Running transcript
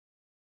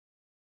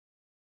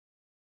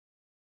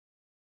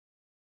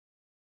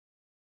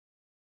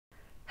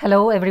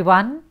Hello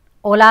everyone.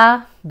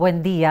 Hola,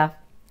 buen dia.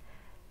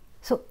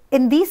 So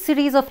in these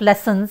series of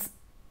lessons,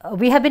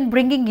 we have been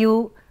bringing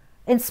you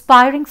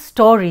inspiring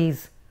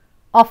stories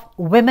of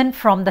women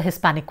from the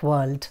Hispanic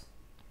world.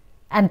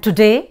 And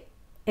today,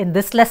 in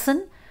this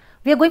lesson,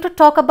 we are going to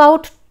talk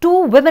about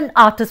two women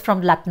artists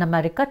from Latin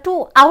America,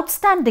 two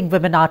outstanding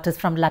women artists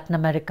from Latin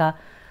America,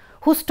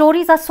 whose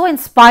stories are so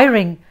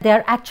inspiring, they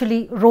are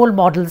actually role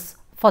models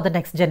for the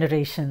next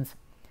generations.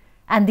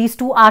 And these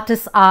two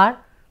artists are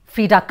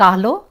Frida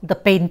Kahlo, the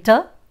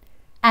painter,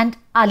 and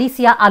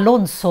Alicia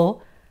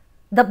Alonso,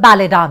 the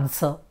ballet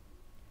dancer.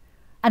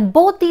 And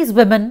both these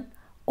women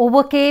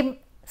overcame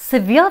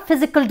severe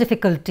physical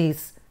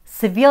difficulties,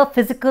 severe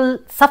physical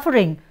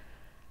suffering,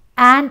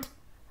 and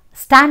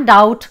stand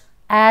out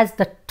as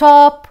the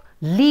top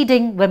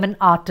leading women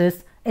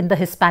artists in the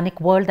Hispanic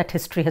world that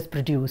history has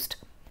produced.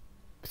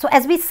 So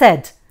as we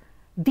said,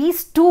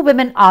 these two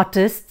women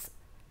artists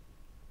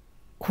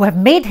who have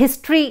made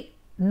history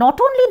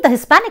not only in the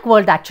Hispanic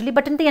world actually,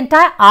 but in the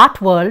entire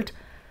art world,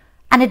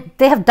 and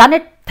they have done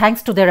it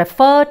thanks to their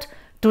effort,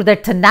 to their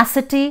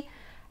tenacity,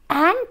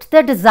 and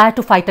their desire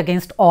to fight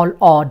against all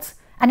odds.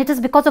 And it is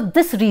because of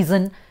this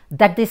reason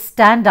that they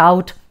stand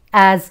out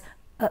as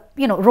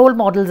role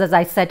models, as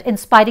I said,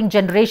 inspiring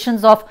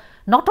generations of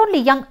not only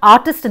young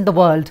artists in the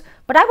world,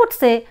 but I would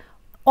say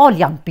all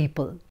young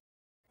people.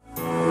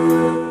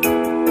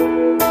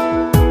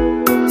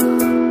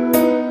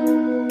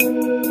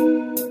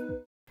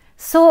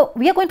 So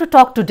we are going to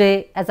talk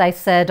today, as I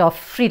said, of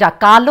Frida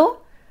Kahlo.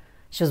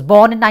 She was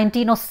born in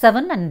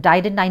 1907 and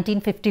died in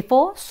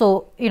 1954.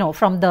 So,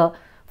 from the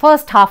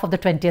first half of the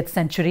 20th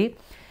century.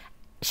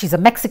 She's a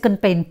Mexican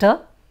painter.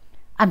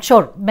 I'm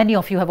sure many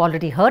of you have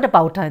already heard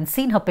about her and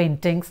seen her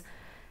paintings.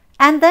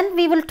 And then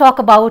we will talk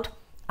about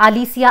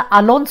Alicia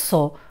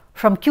Alonso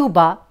from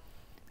Cuba.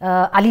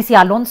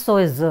 Alicia Alonso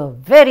is a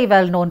very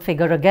well-known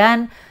figure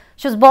again.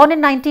 She was born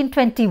in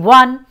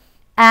 1921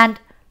 and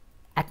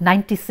at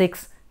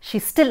 96,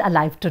 she's still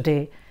alive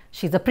today.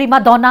 She's a prima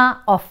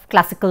donna of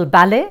classical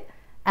ballet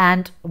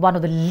and one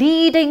of the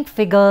leading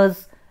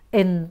figures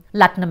in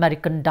Latin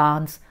American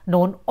dance,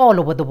 known all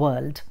over the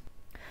world.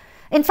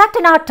 In fact,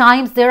 in our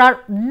times, there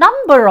are a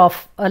number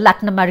of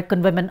Latin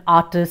American women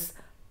artists,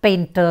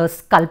 painters,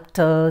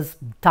 sculptors,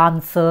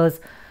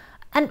 dancers,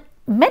 and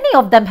many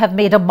of them have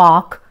made a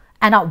mark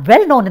and are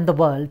well known in the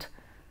world.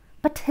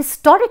 But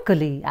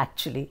historically,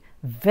 actually,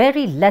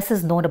 very less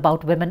is known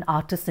about women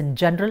artists in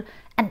general,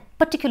 and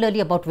particularly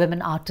about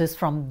women artists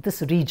from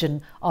this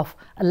region of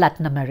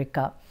Latin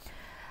America.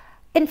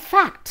 In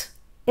fact,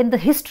 in the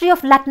history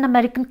of Latin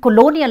American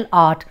colonial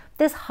art,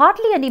 there's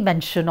hardly any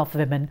mention of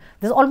women.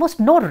 There's almost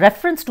no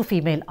reference to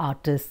female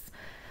artists.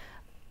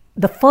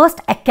 The first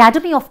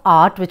Academy of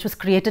Art, which was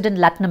created in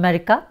Latin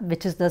America,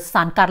 which is the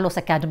San Carlos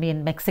Academy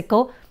in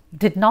Mexico,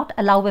 did not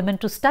allow women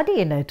to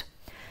study in it.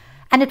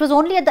 And it was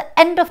only at the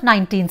end of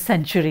 19th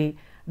century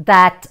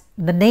that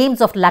the names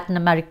of Latin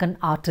American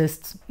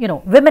artists,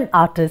 women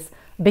artists,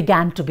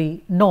 began to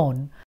be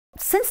known.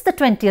 Since the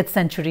 20th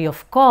century,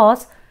 of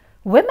course,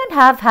 women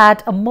have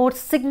had a more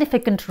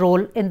significant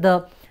role in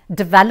the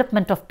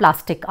development of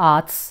plastic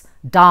arts,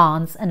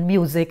 dance and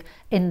music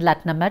in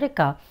Latin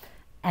America.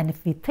 And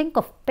if we think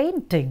of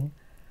painting,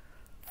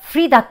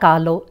 Frida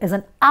Kahlo is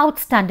an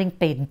outstanding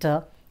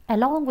painter,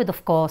 along with,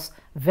 of course,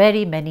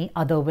 very many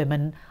other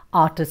women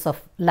artists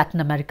of Latin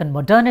American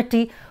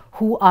modernity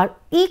who are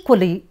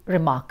equally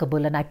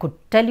remarkable. And I could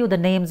tell you the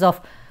names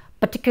of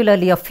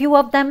particularly a few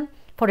of them.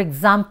 For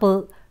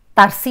example,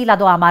 Tarsila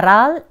do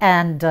Amaral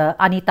and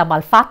Anita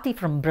Malfatti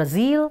from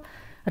Brazil,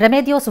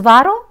 Remedios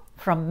Varo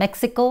from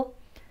Mexico,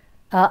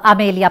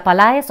 Amelia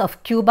Palaez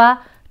of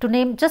Cuba, to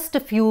name just a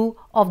few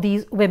of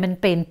these women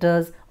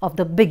painters of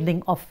the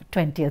beginning of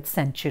 20th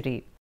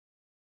century.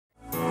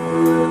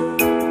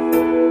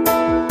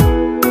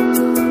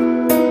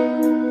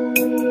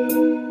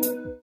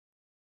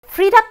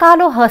 Frida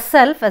Kahlo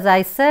herself, as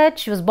I said,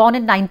 she was born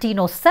in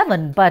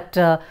 1907,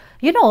 but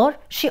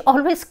she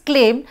always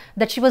claimed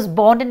that she was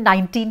born in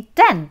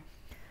 1910.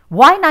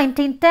 Why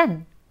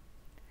 1910?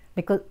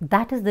 Because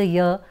that is the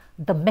year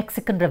the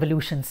Mexican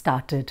Revolution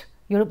started.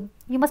 You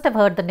must have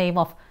heard the name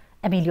of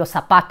Emilio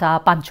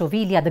Zapata, Pancho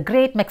Villa, the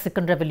great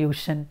Mexican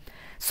Revolution.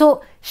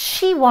 So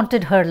she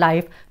wanted her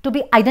life to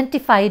be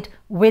identified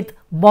with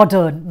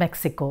modern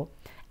Mexico.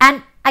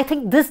 And I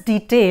think this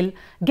detail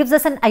gives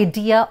us an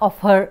idea of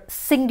her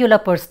singular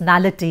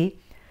personality,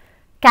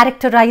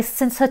 characterized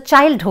since her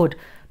childhood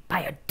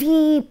by a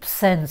deep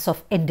sense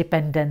of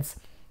independence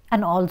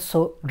and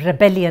also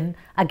rebellion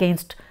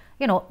against,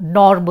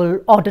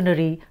 normal,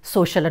 ordinary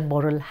social and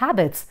moral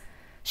habits.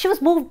 She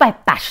was moved by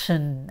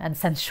passion and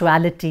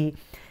sensuality,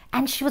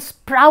 and she was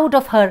proud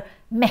of her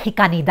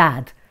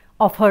Mexicanidad,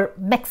 of her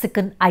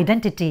Mexican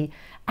identity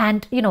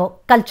and,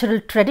 cultural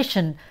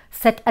tradition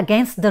set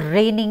against the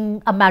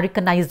reigning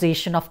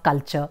Americanization of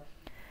culture.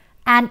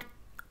 And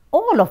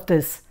all of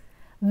this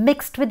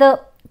mixed with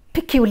a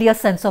peculiar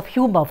sense of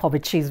humor for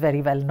which she is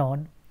very well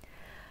known.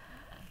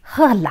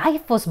 Her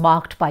life was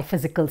marked by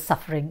physical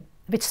suffering,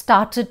 which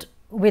started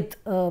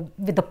with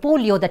the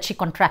polio that she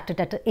contracted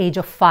at the age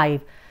of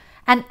 5.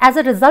 And as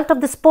a result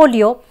of this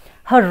polio,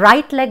 her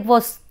right leg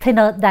was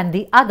thinner than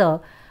the other.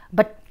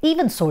 But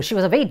even so, she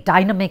was a very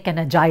dynamic and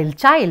agile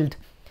child.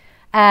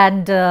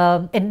 And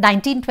in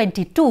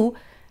 1922,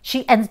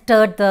 she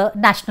entered the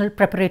National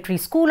Preparatory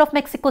School of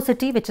Mexico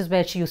City, which is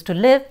where she used to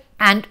live.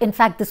 And in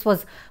fact, this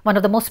was one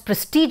of the most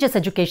prestigious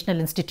educational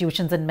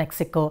institutions in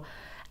Mexico.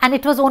 And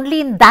it was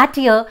only in that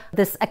year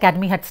this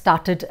academy had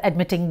started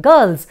admitting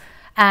girls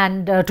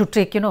and to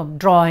take,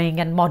 drawing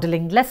and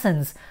modeling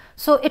lessons.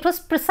 So it was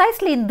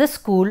precisely in this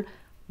school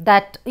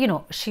that,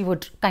 she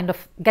would kind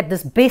of get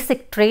this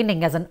basic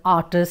training as an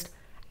artist,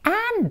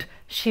 and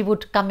she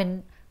would come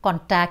in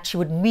contact, she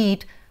would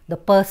meet the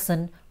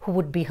person who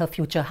would be her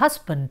future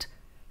husband,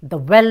 the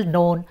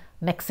well-known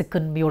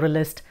Mexican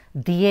muralist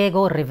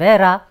Diego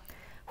Rivera,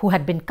 who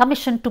had been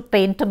commissioned to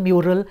paint a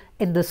mural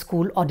in the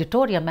school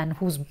auditorium, and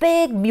whose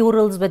big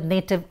murals with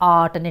native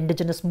art and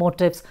indigenous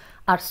motifs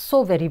are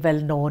so very well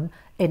known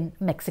in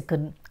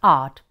Mexican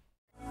art.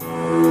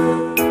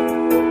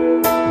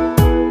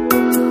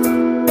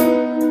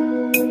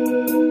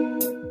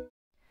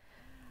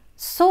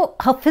 So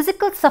her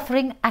physical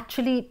suffering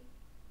actually,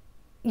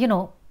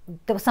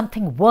 there was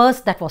something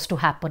worse that was to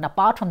happen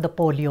apart from the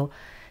polio.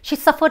 She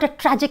suffered a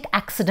tragic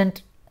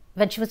accident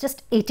when she was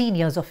just 18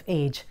 years of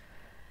age.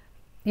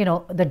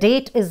 The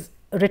date is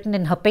written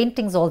in her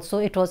paintings also.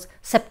 It was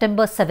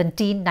September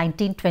 17,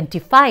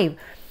 1925,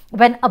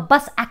 when a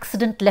bus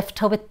accident left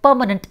her with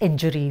permanent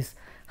injuries.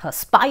 Her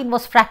spine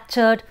was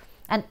fractured,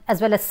 and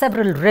as well as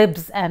several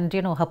ribs and,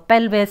 her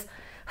pelvis.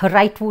 Her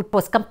right foot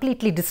was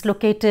completely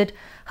dislocated.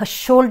 Her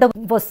shoulder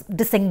was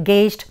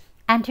disengaged,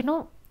 and,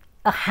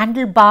 a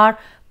handlebar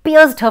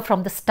pierced her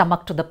from the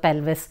stomach to the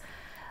pelvis.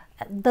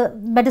 The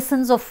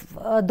medicines of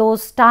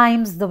those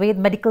times, the way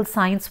medical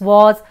science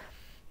was,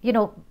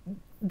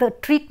 the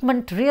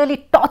treatment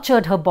really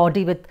tortured her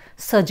body with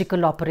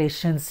surgical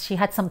operations. She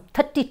had some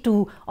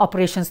 32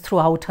 operations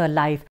throughout her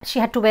life. She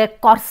had to wear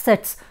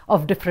corsets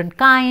of different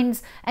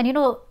kinds and,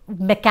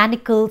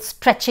 mechanical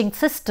stretching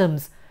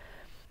systems.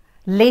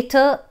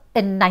 Later,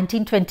 in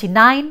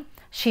 1929,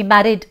 she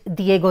married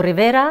Diego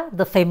Rivera,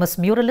 the famous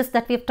muralist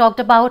that we've talked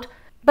about.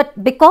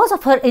 But because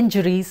of her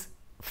injuries,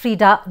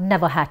 Frida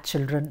never had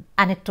children,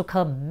 and it took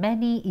her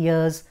many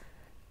years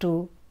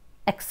to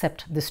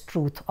accept this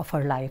truth of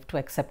her life, to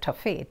accept her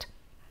fate.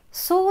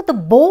 So the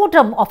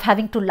boredom of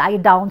having to lie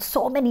down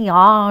so many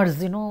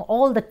hours,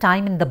 all the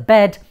time in the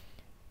bed,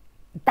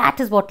 that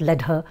is what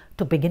led her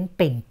to begin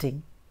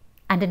painting.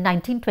 And in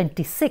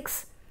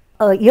 1926,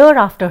 a year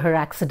after her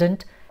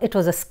accident, it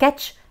was a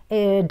sketch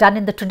done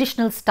in the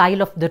traditional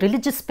style of the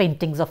religious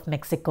paintings of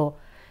Mexico.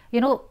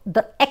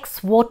 The ex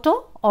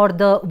voto or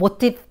the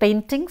votive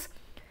paintings.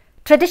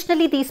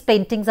 Traditionally, these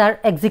paintings are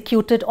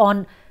executed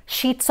on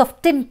sheets of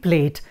tin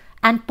plate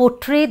and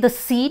portray the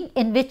scene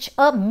in which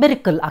a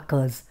miracle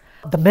occurs.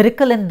 The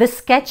miracle in this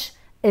sketch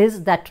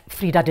is that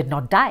Frida did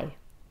not die,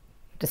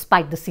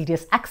 despite the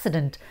serious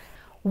accident.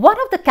 One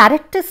of the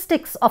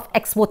characteristics of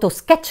ex voto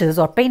sketches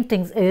or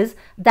paintings is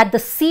that the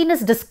scene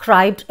is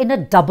described in a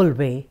double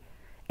way,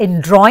 in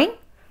drawing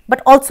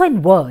but also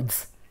in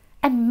words.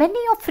 And many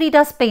of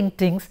Frida's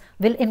paintings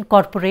will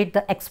incorporate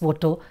the ex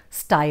voto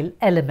style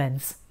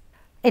elements.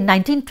 In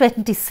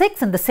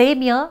 1926, in the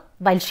same year,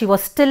 while she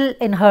was still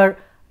in her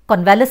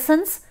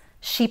convalescence,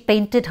 she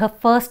painted her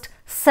first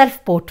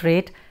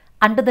self-portrait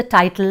under the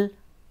title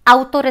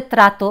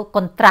Autorretrato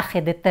con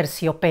traje de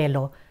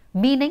terciopelo,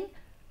 meaning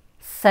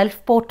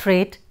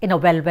self-portrait in a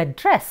velvet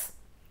dress.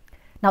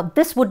 Now,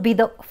 this would be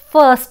the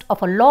first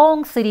of a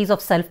long series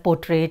of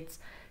self-portraits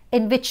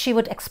in which she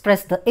would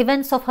express the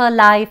events of her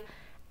life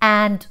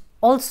and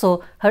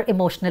also her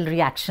emotional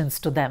reactions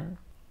to them.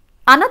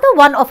 Another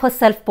one of her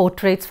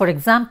self-portraits, for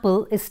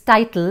example, is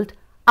titled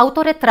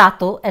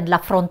Autorretrato en la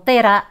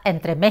frontera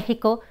entre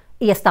México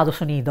y Estados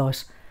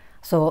Unidos.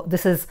 So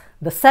this is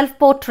the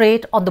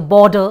self-portrait on the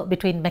border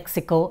between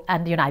Mexico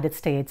and the United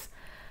States.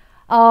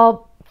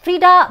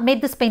 Frida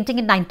made this painting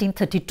in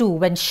 1932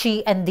 when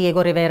she and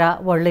Diego Rivera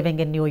were living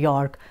in New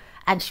York.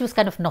 And she was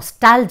kind of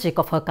nostalgic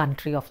of her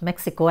country, of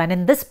Mexico. And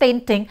in this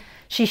painting,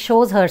 she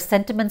shows her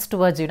sentiments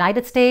towards the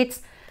United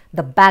States.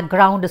 The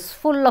background is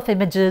full of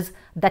images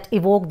that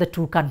evoke the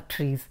two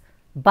countries.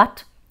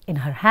 But in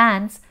her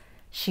hands,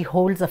 she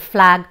holds a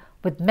flag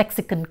with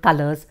Mexican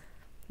colors,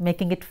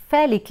 making it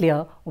fairly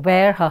clear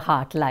where her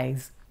heart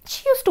lies.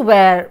 She used to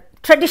wear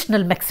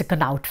traditional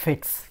Mexican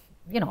outfits,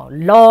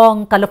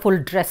 long, colorful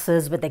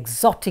dresses with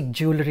exotic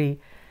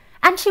jewelry.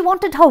 And she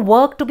wanted her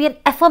work to be an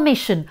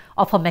affirmation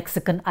of her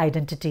Mexican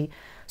identity.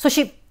 So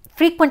she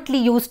frequently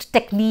used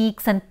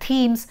techniques and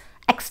themes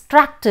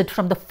extracted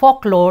from the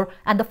folklore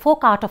and the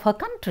folk art of her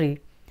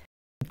country.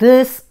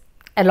 This,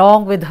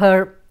 along with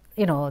her,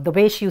 the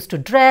way she used to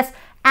dress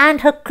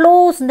and her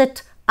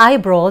close-knit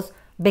eyebrows,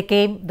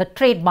 became the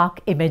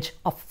trademark image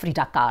of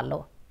Frida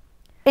Kahlo.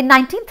 In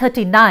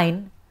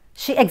 1939,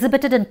 she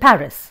exhibited in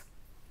Paris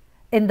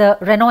in the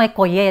Renoir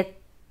Coyer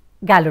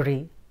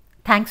Gallery,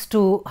 thanks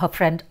to her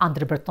friend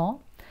André Breton.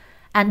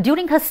 And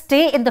during her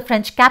stay in the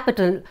French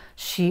capital,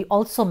 she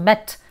also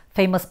met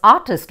famous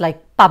artists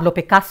like Pablo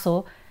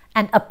Picasso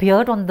and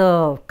appeared on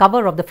the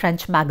cover of the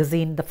French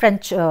magazine, the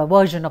French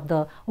version of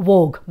the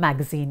Vogue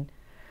magazine.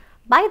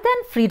 By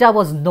then, Frida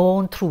was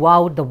known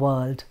throughout the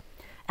world.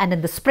 And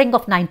in the spring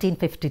of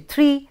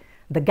 1953,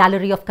 the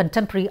Gallery of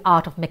Contemporary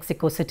Art of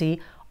Mexico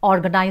City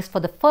organized for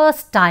the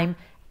first time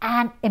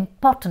an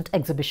important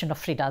exhibition of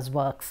Frida's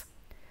works.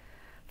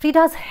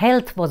 Frida's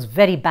health was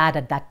very bad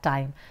at that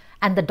time,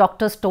 and the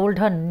doctors told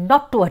her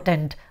not to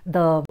attend the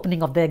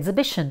opening of the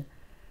exhibition.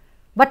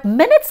 But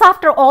minutes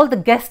after all the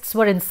guests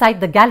were inside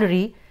the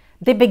gallery,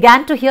 they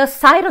began to hear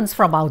sirens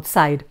from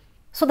outside.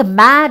 So the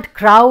mad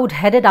crowd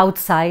headed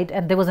outside,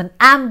 and there was an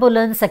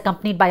ambulance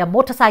accompanied by a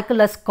motorcycle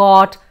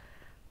escort.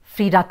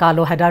 Frida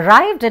Kahlo had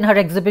arrived in her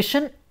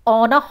exhibition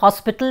on a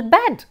hospital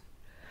bed.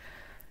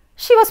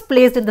 She was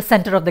placed in the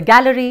center of the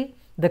gallery.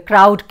 The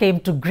crowd came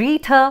to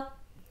greet her.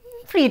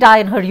 Frida,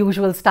 in her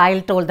usual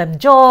style, told them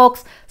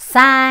jokes,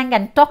 sang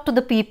and talked to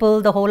the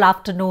people the whole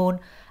afternoon.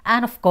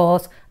 And of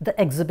course, the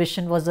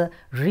exhibition was a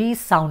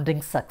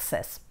resounding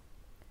success.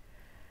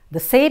 The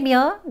same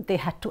year, they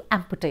had to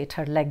amputate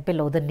her leg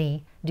below the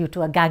knee due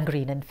to a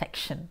gangrene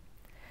infection.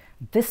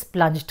 This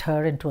plunged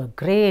her into a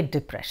great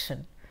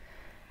depression,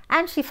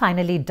 and she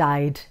finally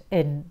died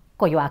in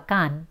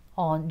Coyoacán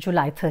on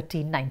July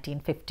 13,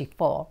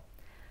 1954.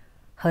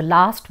 Her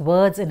last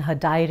words in her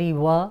diary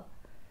were,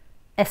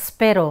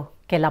 "Espero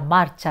que la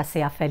marcha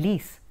sea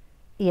feliz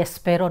y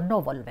espero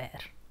no volver,"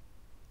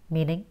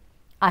 meaning,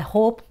 I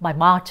hope my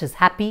march is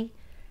happy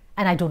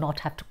and I do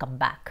not have to come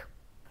back.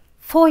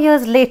 4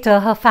 years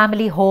later, her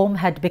family home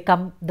had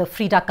become the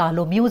Frida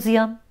Kahlo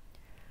Museum.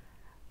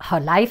 Her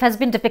life has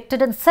been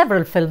depicted in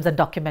several films and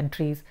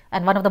documentaries,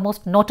 and one of the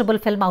most notable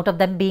film out of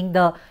them being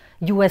the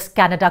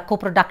US-Canada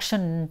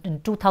co-production in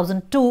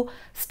 2002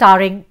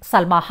 starring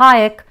Salma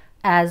Hayek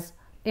as,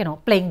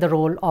 playing the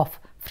role of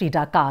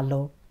Frida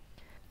Kahlo.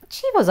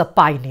 She was a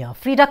pioneer.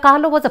 Frida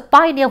Kahlo was a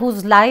pioneer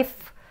whose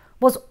life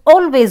was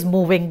always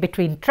moving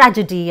between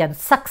tragedy and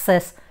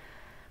success.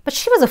 But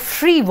she was a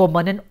free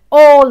woman in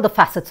all the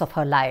facets of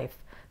her life.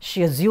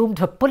 She assumed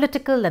her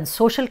political and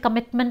social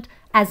commitment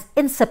as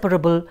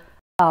inseparable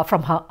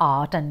from her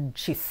art, and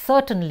she's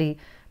certainly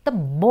the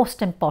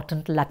most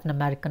important Latin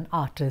American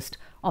artist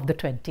of the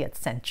 20th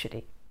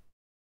century.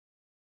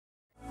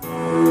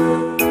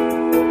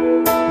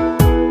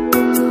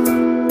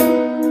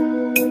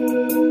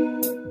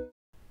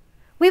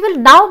 We will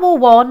now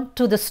move on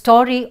to the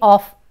story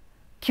of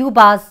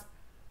Cuba's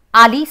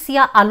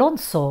Alicia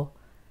Alonso,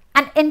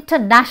 an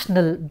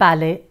international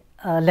ballet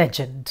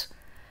legend.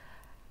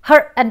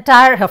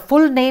 Her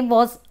full name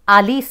was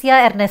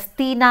Alicia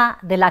Ernestina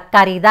de la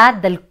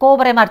Caridad del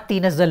Cobre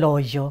Martínez del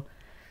Hoyo.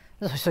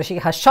 So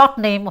her short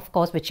name, of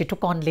course, which she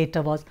took on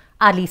later, was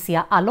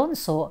Alicia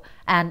Alonso,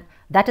 and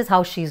that is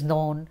how she is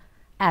known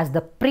as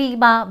the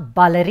prima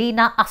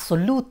ballerina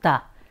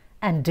assoluta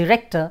and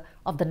director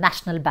of the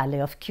National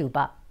Ballet of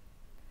Cuba.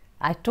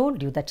 I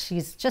told you that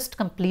she's just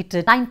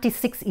completed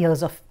 96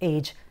 years of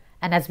age,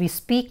 and as we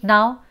speak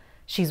now,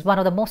 she's one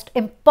of the most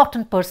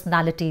important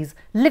personalities,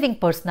 living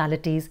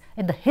personalities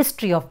in the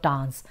history of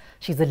dance.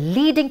 She's a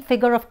leading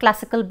figure of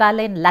classical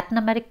ballet in Latin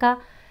America,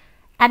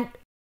 and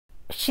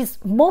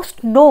she's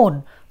most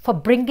known for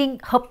bringing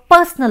her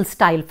personal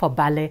style for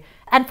ballet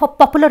and for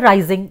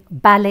popularizing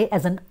ballet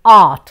as an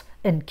art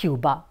in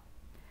Cuba.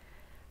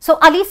 So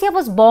Alicia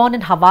was born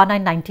in Havana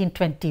in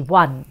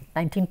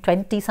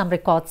 1920, some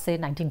records say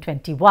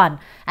 1921,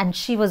 and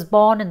she was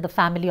born in the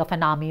family of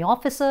an army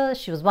officer.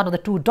 She was one of the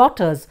two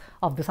daughters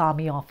of this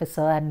army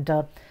officer, and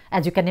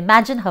as you can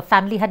imagine, her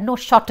family had no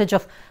shortage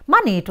of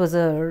money. It was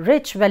a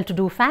rich,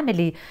 well-to-do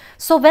family.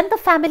 So when the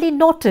family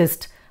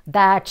noticed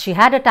that she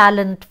had a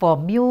talent for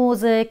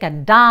music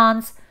and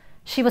dance,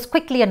 she was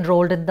quickly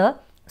enrolled in the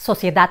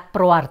Sociedad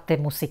Pro Arte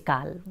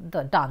Musical,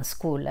 the dance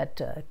school at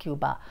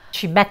Cuba.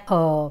 She met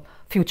her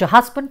future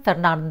husband,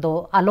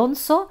 Fernando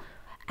Alonso.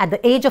 At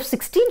the age of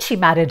 16, she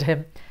married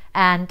him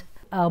and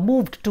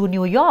moved to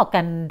New York.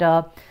 And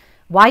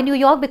why New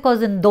York?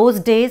 Because in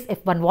those days,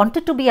 if one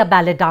wanted to be a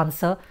ballet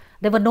dancer,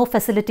 there were no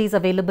facilities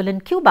available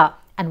in Cuba,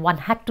 and one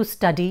had to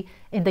study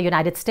in the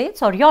United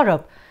States or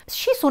Europe.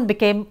 She soon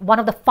became one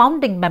of the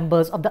founding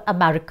members of the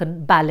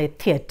American Ballet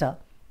Theatre.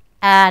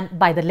 And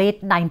by the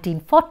late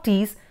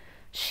 1940s,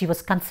 she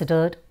was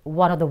considered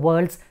one of the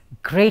world's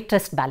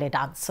greatest ballet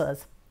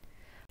dancers.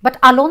 But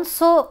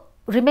Alonso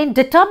remained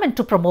determined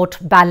to promote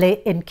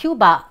ballet in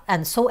Cuba,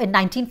 and so in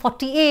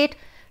 1948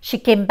 she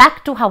came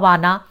back to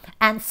Havana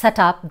and set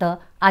up the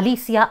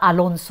Alicia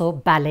Alonso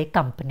Ballet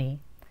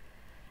Company.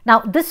 Now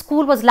this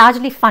school was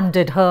largely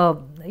funded,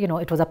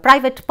 it was a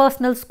private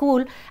personal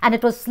school, and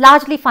it was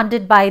largely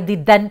funded by the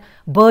then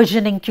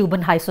burgeoning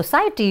Cuban high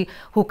society,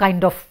 who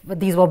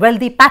these were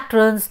wealthy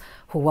patrons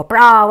who were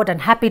proud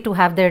and happy to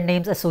have their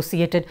names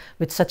associated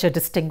with such a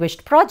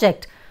distinguished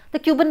project. The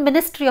Cuban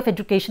Ministry of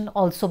Education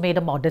also made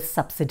a modest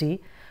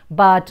subsidy,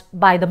 but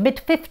by the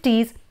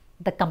mid-50s,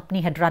 the company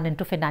had run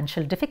into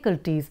financial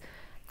difficulties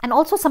and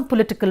also some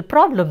political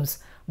problems.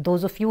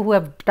 Those of you who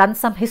have done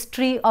some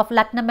history of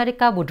Latin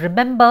America would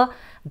remember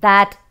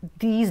that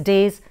these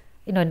days,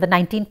 in the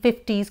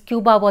 1950s,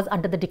 Cuba was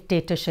under the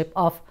dictatorship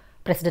of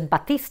President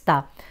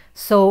Batista.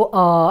 So,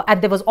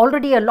 and there was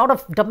already a lot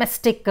of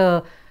domestic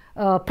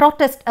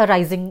protest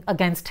arising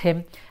against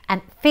him,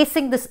 and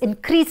facing this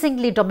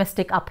increasingly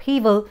domestic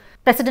upheaval,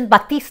 President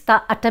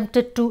Batista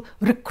attempted to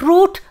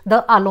recruit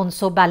the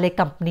Alonso Ballet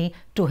Company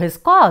to his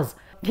cause.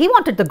 He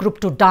wanted the group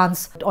to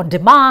dance on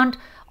demand,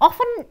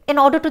 often in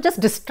order to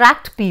just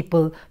distract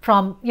people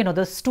from,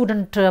 the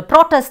student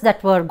protests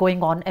that were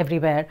going on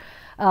everywhere.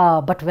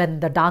 But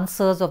when the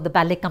dancers of the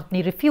ballet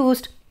company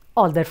refused,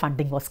 all their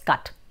funding was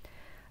cut.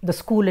 The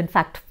school, in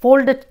fact,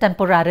 folded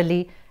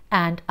temporarily,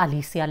 and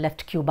Alicia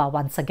left Cuba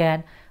once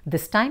again.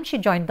 This time she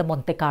joined the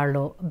Monte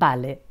Carlo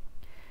Ballet.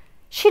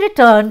 She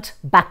returned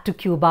back to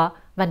Cuba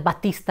when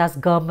Batista's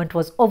government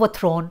was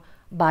overthrown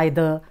by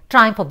the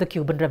triumph of the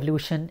Cuban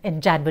Revolution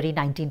in January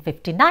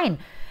 1959.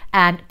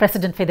 And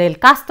President Fidel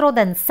Castro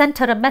then sent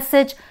her a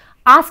message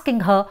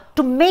asking her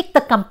to make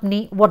the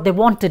company what they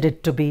wanted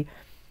it to be.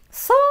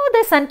 So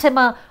they sent him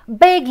a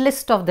big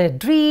list of their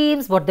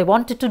dreams, what they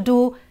wanted to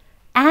do,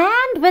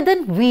 and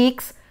within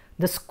weeks,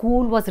 the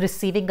school was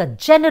receiving a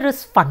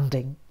generous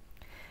funding.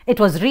 It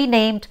was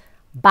renamed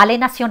Ballet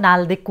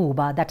Nacional de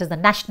Cuba, that is the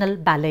National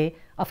Ballet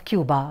of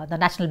Cuba, the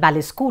National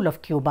Ballet School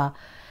of Cuba.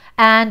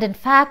 And in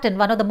fact, in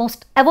one of the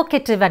most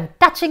evocative and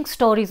touching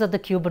stories of the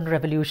Cuban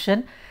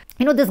Revolution,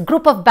 this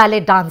group of ballet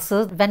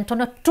dancers went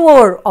on a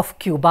tour of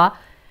Cuba,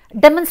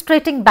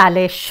 demonstrating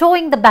ballet,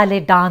 showing the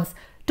ballet dance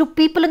to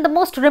people in the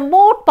most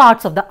remote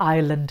parts of the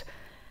island.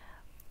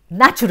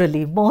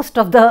 Naturally, most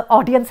of the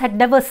audience had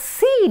never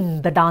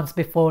seen the dance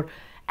before,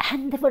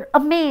 and they were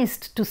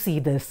amazed to see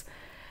this.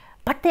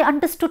 But they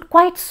understood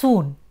quite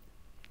soon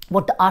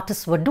what the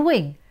artists were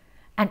doing.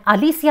 And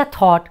Alicia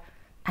thought,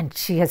 and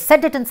she has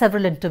said it in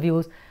several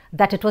interviews,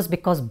 that it was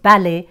because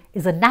ballet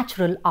is a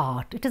natural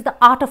art. It is the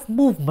art of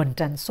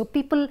movement, and so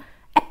people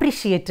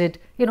appreciated,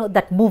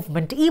 that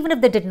movement, even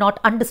if they did not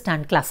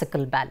understand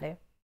classical ballet.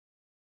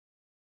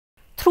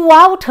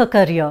 Throughout her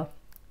career,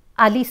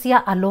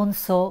 Alicia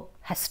Alonso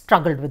has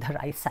struggled with her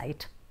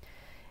eyesight.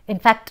 In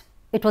fact,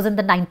 it was in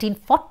the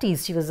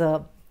 1940s. She was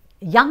a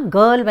young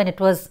girl when it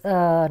was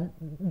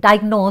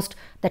diagnosed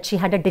that she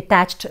had a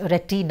detached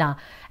retina,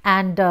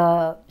 and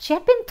she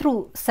had been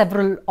through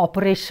several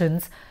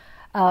operations.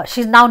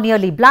 She's now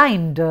nearly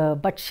blind,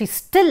 but she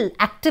still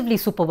actively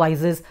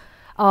supervises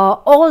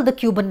all the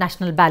Cuban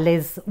National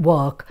Ballet's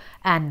work,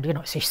 and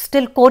she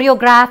still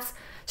choreographs.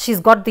 She's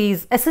got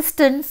these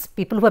assistants,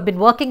 people who have been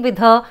working with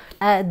her.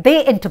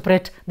 They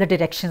interpret the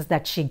directions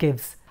that she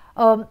gives.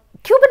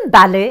 Cuban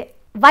ballet,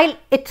 while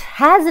it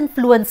has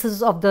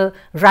influences of the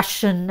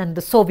Russian and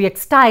the Soviet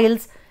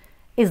styles,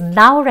 is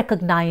now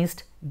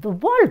recognized the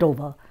world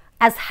over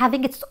as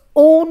having its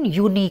own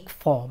unique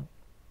form.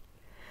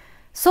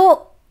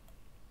 So,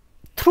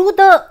 through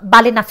the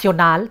Ballet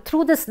Nacional,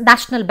 through this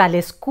National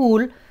Ballet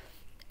School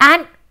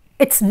and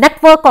its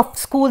network of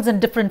schools in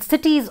different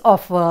cities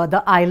of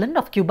the island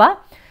of Cuba,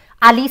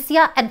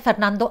 Alicia and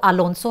Fernando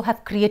Alonso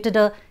have created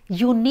a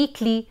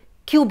uniquely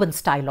Cuban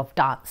style of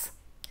dance.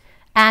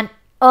 And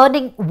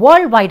earning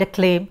worldwide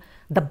acclaim,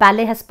 the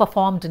ballet has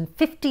performed in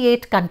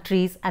 58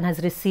 countries and has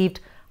received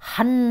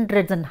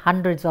hundreds and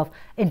hundreds of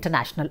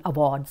international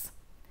awards.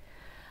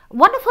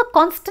 One of her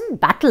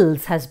constant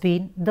battles has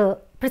been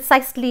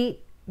precisely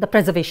the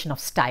preservation of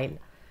style.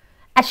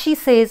 As she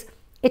says,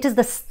 it is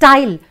the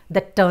style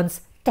that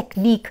turns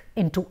technique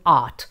into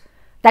art,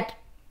 that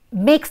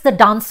makes the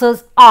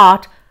dancer's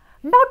art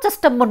not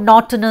just a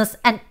monotonous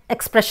and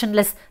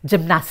expressionless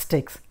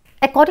gymnastics.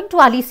 According to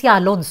Alicia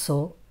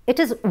Alonso, it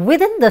is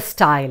within the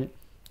style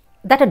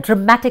that a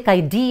dramatic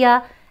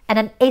idea and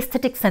an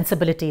aesthetic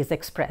sensibility is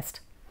expressed.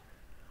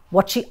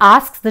 What she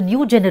asks the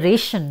new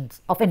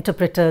generations of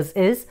interpreters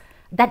is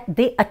that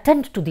they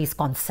attend to these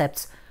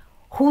concepts,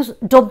 whose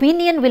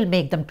dominion will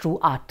make them true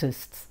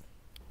artists.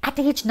 At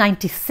age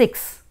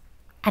 96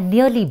 and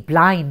nearly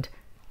blind,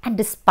 and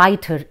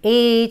despite her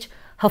age,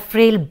 her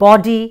frail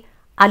body,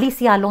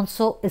 Alicia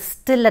Alonso is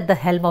still at the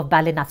helm of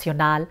Ballet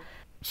Nacional.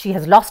 She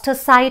has lost her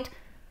sight,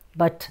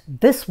 but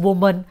this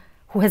woman,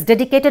 who has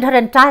dedicated her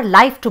entire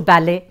life to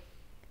ballet,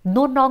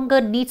 no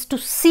longer needs to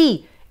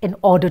see in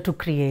order to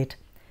create.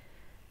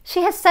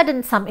 She has said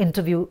in some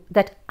interview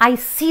that I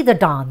see the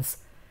dance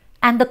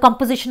and the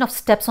composition of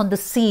steps on the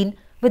scene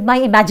with my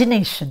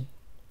imagination.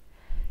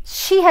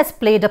 She has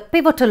played a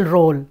pivotal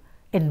role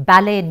in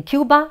ballet in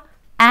Cuba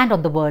and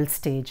on the world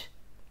stage.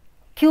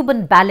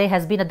 Cuban ballet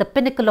has been at the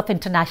pinnacle of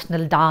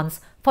international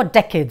dance for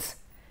decades,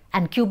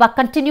 and Cuba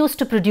continues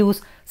to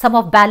produce some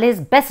of ballet's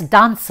best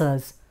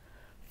dancers.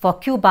 For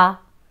Cuba,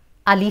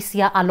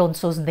 Alicia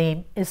Alonso's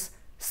name is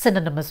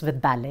synonymous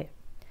with ballet.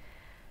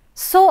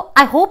 So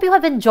I hope you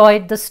have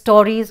enjoyed the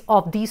stories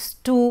of these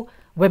two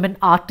women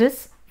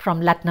artists from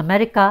Latin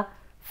America,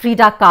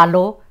 Frida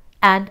Kahlo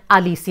and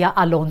Alicia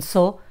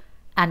Alonso,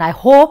 and I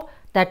hope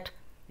that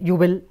you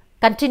will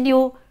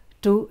continue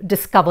to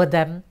discover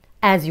them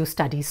as you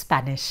study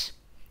Spanish.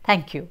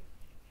 Thank you.